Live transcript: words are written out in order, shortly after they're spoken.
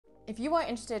If you are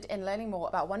interested in learning more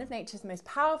about one of nature's most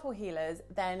powerful healers,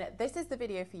 then this is the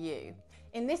video for you.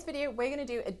 In this video, we're going to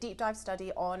do a deep dive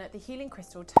study on the healing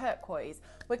crystal turquoise.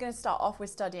 We're going to start off with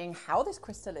studying how this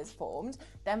crystal is formed.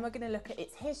 Then we're going to look at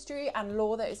its history and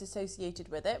lore that is associated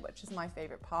with it, which is my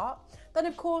favorite part. Then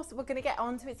of course, we're going to get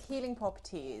onto its healing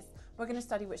properties. We're going to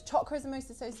study which chakras are most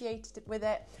associated with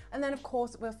it. And then of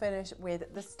course, we'll finish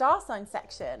with the star sign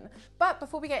section. But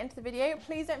before we get into the video,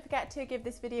 please don't forget to give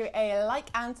this video a like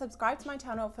and subscribe to my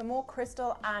channel for more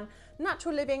crystal and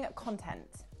natural living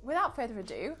content. Without further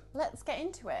ado, let's get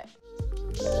into it.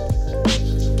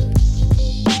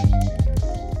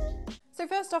 So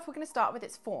first off, we're going to start with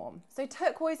its form. So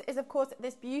turquoise is of course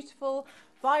this beautiful,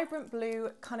 vibrant blue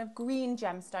kind of green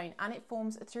gemstone, and it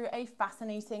forms through a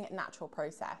fascinating natural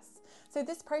process. So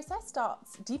this process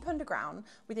starts deep underground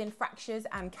within fractures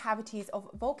and cavities of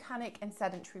volcanic and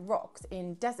sedentary rocks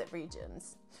in desert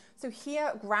regions. So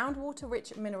here, groundwater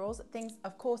rich minerals, things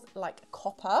of course like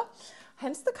copper,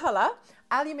 hence the colour,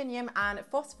 aluminium and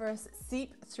phosphorus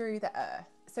seep through the earth.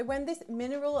 So when this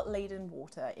mineral-laden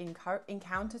water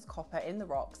encounters copper in the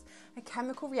rocks, a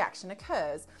chemical reaction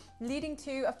occurs, leading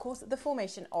to, of course, the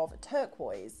formation of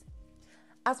turquoise.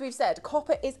 As we've said,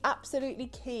 copper is absolutely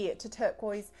key to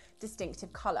turquoise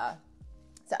distinctive colour.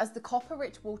 So as the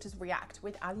copper-rich waters react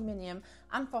with aluminium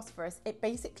and phosphorus, it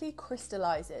basically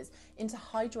crystallizes into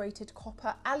hydrated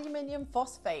copper aluminium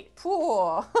phosphate.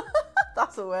 Poor,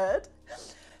 that's a word.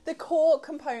 The core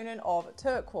component of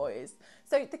turquoise.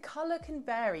 So the colour can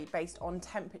vary based on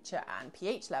temperature and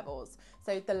pH levels.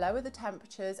 So the lower the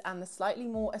temperatures and the slightly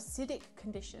more acidic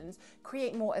conditions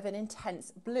create more of an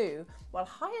intense blue, while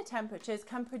higher temperatures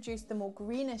can produce the more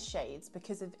greenish shades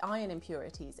because of iron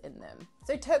impurities in them.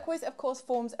 So turquoise of course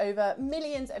forms over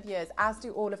millions of years, as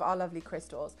do all of our lovely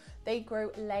crystals. They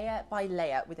grow layer by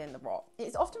layer within the rock.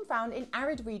 It's often found in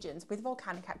arid regions with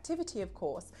volcanic activity of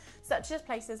course, such as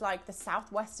places like the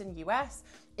southwestern US,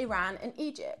 Iran and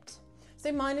Egypt.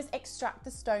 So miners extract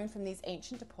the stone from these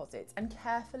ancient deposits and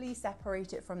carefully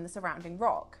separate it from the surrounding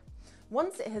rock.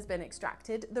 Once it has been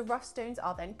extracted, the rough stones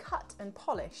are then cut and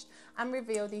polished and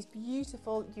reveal these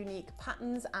beautiful, unique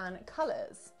patterns and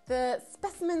colours. The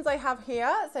specimens I have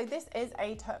here, so this is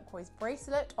a turquoise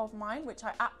bracelet of mine, which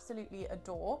I absolutely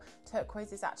adore.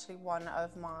 Turquoise is actually one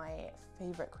of my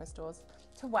favourite crystals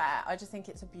to wear. I just think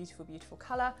it's a beautiful, beautiful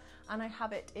colour, and I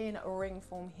have it in ring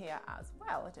form here as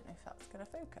well. I don't know if that's going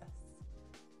to focus.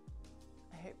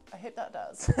 I hope that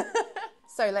does.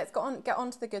 So let's get on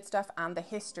to the good stuff and the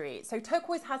history. So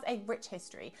turquoise has a rich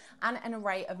history and an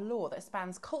array of lore that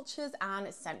spans cultures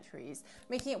and centuries,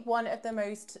 making it one of the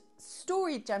most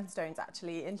storied gemstones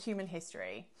actually in human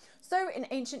history. So in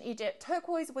ancient Egypt,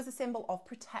 turquoise was a symbol of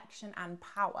protection and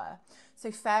power. So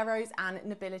pharaohs and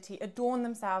nobility adorned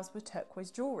themselves with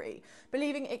turquoise jewellery,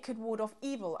 believing it could ward off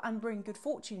evil and bring good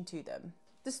fortune to them.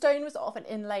 The stone was often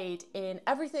inlaid in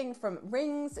everything from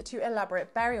rings to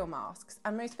elaborate burial masks,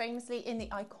 and most famously in the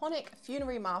iconic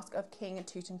funerary mask of King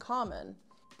Tutankhamun.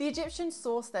 The Egyptians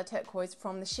sourced their turquoise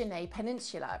from the Sinai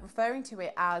Peninsula, referring to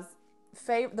it as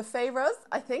the pharaohs,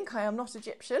 I am not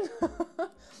Egyptian,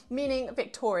 meaning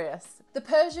victorious. The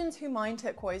Persians, who mined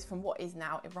turquoise from what is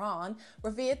now Iran,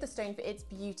 revered the stone for its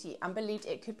beauty and believed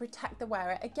it could protect the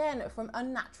wearer again from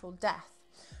unnatural death.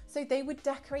 So they would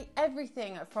decorate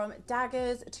everything from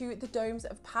daggers to the domes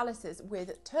of palaces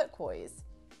with turquoise.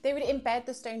 They would embed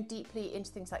the stone deeply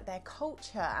into things like their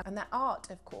culture and their art,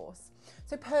 of course.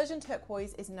 So Persian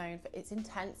turquoise is known for its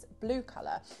intense blue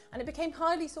colour, and it became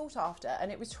highly sought after,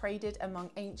 and it was traded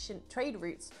among ancient trade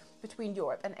routes between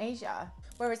Europe and Asia.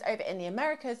 Whereas over in the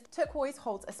Americas, turquoise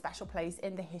holds a special place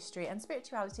in the history and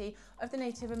spirituality of the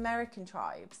Native American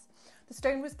tribes. The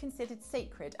stone was considered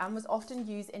sacred and was often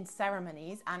used in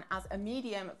ceremonies and as a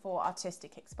medium for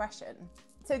artistic expression.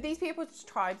 So these people's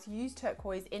tribes used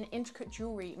turquoise in intricate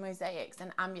jewellery, mosaics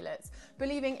and amulets,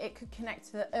 believing it could connect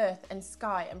to the earth and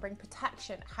sky and bring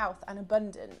protection, health and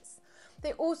abundance.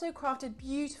 They also crafted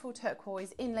beautiful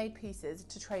turquoise inlaid pieces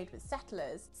to trade with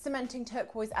settlers, cementing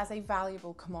turquoise as a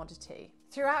valuable commodity.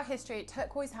 Throughout history,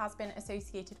 turquoise has been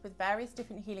associated with various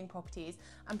different healing properties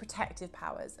and protective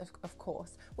powers, of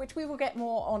course, which we will get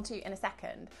more onto in a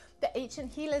second. The ancient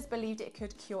healers believed it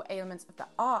could cure ailments of the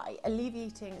eye,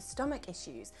 alleviating stomach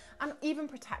issues, and even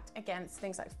protect against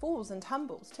things like falls and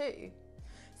tumbles too.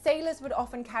 Sailors would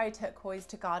often carry turquoise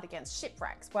to guard against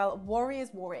shipwrecks, while warriors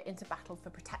wore it into battle for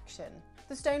protection.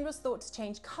 The stone was thought to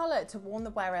change colour to warn the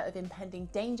wearer of impending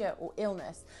danger or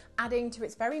illness, adding to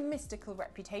its very mystical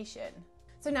reputation.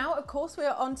 So now, of course, we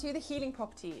are on to the healing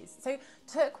properties. So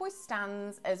turquoise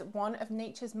stands as one of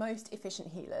nature's most efficient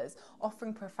healers,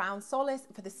 offering profound solace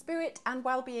for the spirit and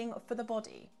well-being for the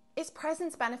body. Its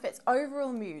presence benefits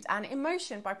overall mood and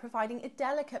emotion by providing a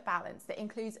delicate balance that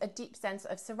includes a deep sense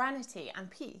of serenity and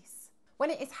peace. When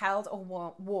it is held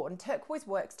or worn, turquoise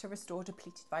works to restore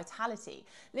depleted vitality,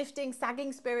 lifting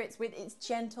sagging spirits with its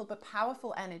gentle but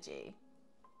powerful energy.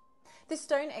 This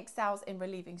stone excels in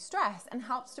relieving stress and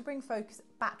helps to bring focus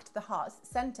back to the heart's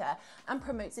centre and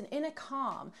promotes an inner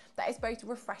calm that is both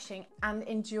refreshing and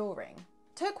enduring.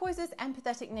 Turquoise's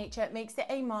empathetic nature makes it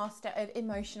a master of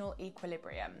emotional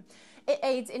equilibrium. It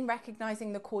aids in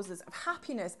recognising the causes of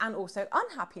happiness and also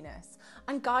unhappiness,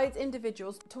 and guides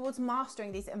individuals towards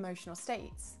mastering these emotional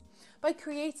states. By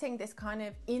creating this kind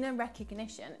of inner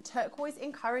recognition, turquoise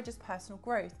encourages personal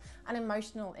growth and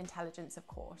emotional intelligence, of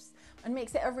course, and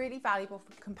makes it a really valuable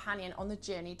companion on the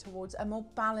journey towards a more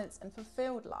balanced and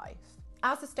fulfilled life.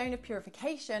 As a stone of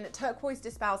purification, turquoise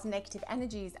dispels negative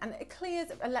energies and it clears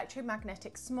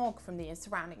electromagnetic smog from the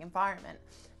surrounding environment.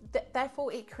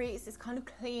 Therefore, it creates this kind of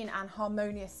clean and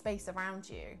harmonious space around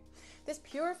you. This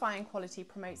purifying quality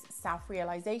promotes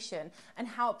self-realization and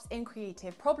helps in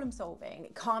creative problem solving,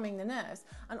 calming the nerves,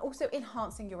 and also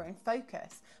enhancing your own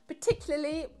focus,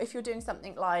 particularly if you're doing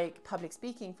something like public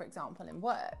speaking, for example, in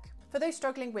work. For those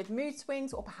struggling with mood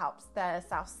swings or perhaps they're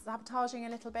self-sabotaging a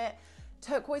little bit,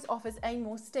 turquoise offers a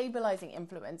more stabilizing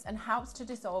influence and helps to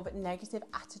dissolve negative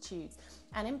attitudes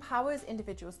and empowers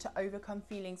individuals to overcome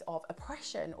feelings of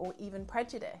oppression or even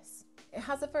prejudice. It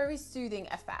has a very soothing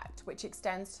effect, which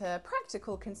extends to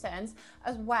practical concerns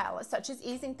as well, such as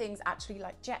easing things actually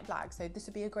like jet lag. So this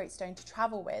would be a great stone to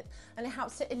travel with, and it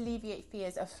helps to alleviate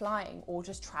fears of flying or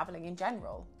just traveling in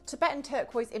general. Tibetan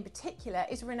turquoise in particular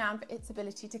is renowned for its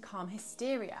ability to calm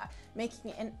hysteria,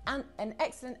 making it an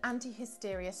excellent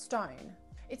anti-hysteria stone.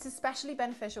 It's especially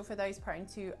beneficial for those prone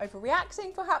to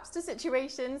overreacting perhaps to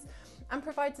situations and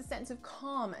provides a sense of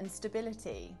calm and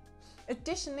stability.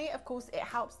 Additionally, of course, it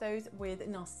helps those with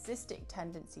narcissistic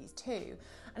tendencies too,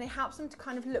 and it helps them to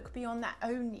kind of look beyond their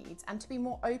own needs and to be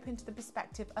more open to the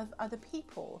perspective of other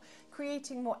people,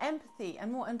 creating more empathy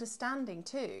and more understanding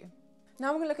too.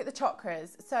 Now we're going to look at the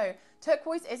chakras. So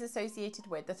turquoise is associated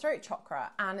with the throat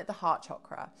chakra and the heart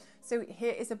chakra. So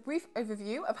here is a brief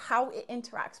overview of how it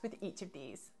interacts with each of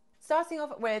these. Starting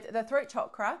off with the throat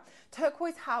chakra,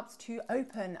 turquoise helps to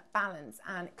open, balance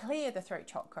and clear the throat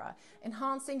chakra,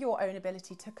 enhancing your own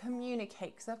ability to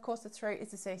communicate, because of course the throat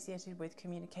is associated with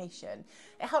communication.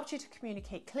 It helps you to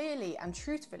communicate clearly and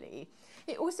truthfully.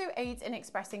 It also aids in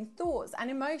expressing thoughts and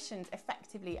emotions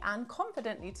effectively and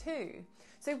confidently too.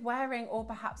 So wearing or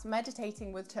perhaps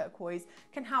meditating with turquoise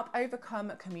can help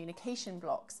overcome communication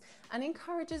blocks and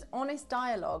encourages honest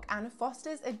dialogue and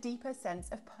fosters a deeper sense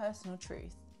of personal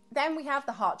truth. Then we have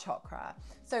the heart chakra.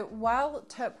 So while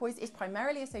turquoise is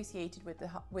primarily associated with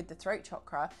the throat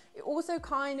chakra, it also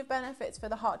kind of benefits for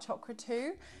the heart chakra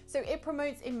too. So it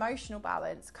promotes emotional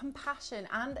balance, compassion,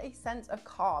 and a sense of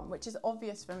calm, which is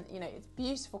obvious from, its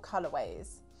beautiful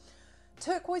colorways.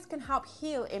 Turquoise can help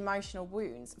heal emotional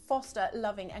wounds, foster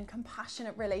loving and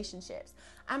compassionate relationships,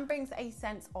 and brings a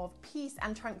sense of peace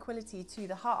and tranquility to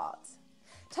the heart.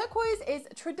 Turquoise is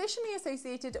traditionally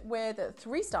associated with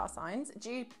 3 star signs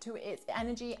due to its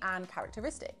energy and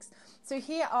characteristics. So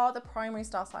here are the primary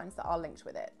star signs that are linked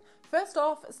with it. First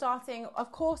off, starting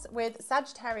of course with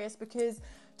Sagittarius, because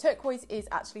turquoise is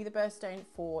actually the birthstone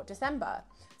for December.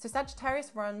 So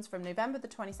Sagittarius runs from November the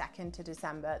 22nd to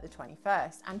December the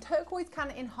 21st, and turquoise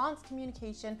can enhance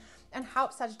communication and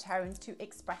help Sagittarians to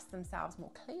express themselves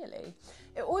more clearly.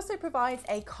 It also provides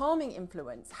a calming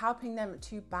influence, helping them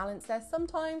to balance their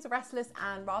sometimes restless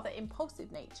and rather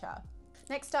impulsive nature.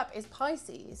 Next up is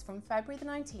Pisces from February the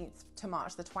 19th to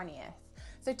March the 20th.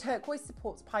 So turquoise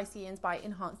supports Pisceans by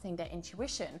enhancing their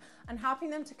intuition and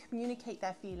helping them to communicate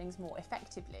their feelings more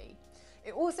effectively.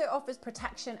 It also offers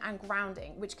protection and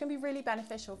grounding, which can be really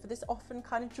beneficial for this often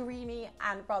kind of dreamy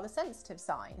and rather sensitive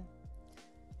sign.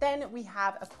 Then we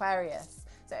have Aquarius.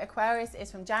 So Aquarius is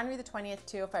from January the 20th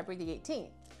to February the 18th.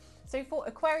 So for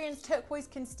Aquarians, turquoise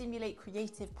can stimulate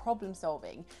creative problem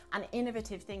solving and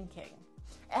innovative thinking.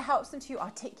 It helps them to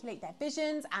articulate their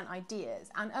visions and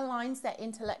ideas and aligns their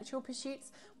intellectual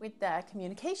pursuits with their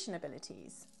communication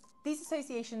abilities. These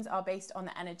associations are based on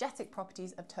the energetic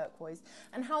properties of turquoise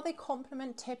and how they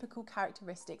complement typical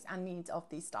characteristics and needs of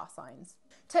these star signs.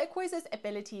 Turquoise's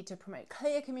ability to promote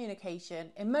clear communication,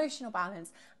 emotional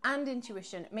balance, and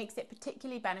intuition makes it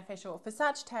particularly beneficial for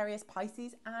Sagittarius,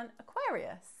 Pisces, and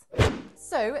Aquarius.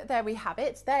 So there we have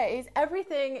it. There is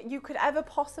everything you could ever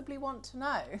possibly want to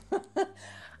know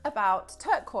about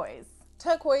turquoise.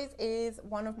 Turquoise is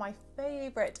one of my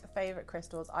favorite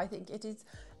crystals. I think it is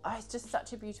Oh, it's just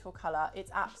such a beautiful color.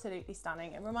 It's absolutely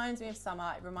stunning. It reminds me of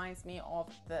summer. It reminds me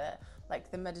of the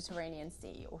Mediterranean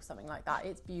Sea or something like that.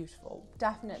 It's beautiful.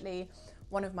 Definitely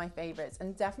one of my favorites,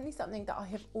 and definitely something that I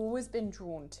have always been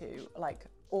drawn to, like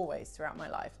always throughout my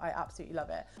life. I absolutely love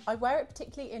it. I wear it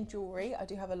particularly in jewelry. I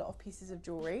do have a lot of pieces of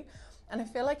jewelry, and I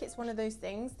feel like it's one of those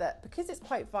things that, because it's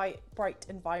quite bright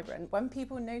and vibrant, when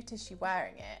people notice you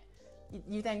wearing it,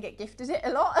 you then get gifted it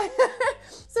a lot.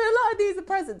 So a lot of these are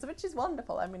presents, which is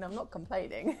wonderful. I mean, I'm not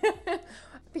complaining. But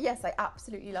yes, I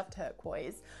absolutely love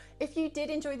turquoise. If you did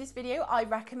enjoy this video, I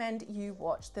recommend you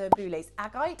watch the blue lace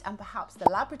agate and perhaps the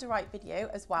labradorite video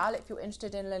as well. If you're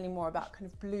interested in learning more about kind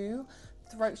of blue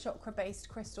throat chakra based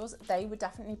crystals, they would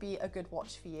definitely be a good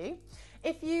watch for you.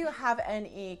 If you have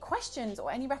any questions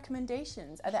or any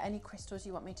recommendations, are there any crystals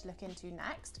you want me to look into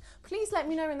next? Please let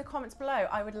me know in the comments below.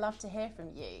 I would love to hear from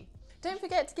you. Don't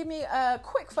forget to give me a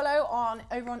quick follow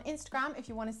over on Instagram if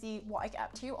you want to see what I get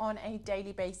up to on a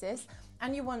daily basis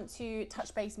and you want to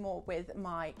touch base more with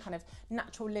my kind of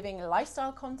natural living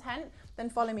lifestyle content, then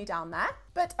follow me down there.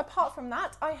 But apart from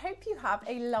that, I hope you have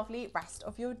a lovely rest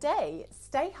of your day.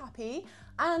 Stay happy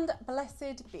and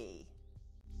blessed be.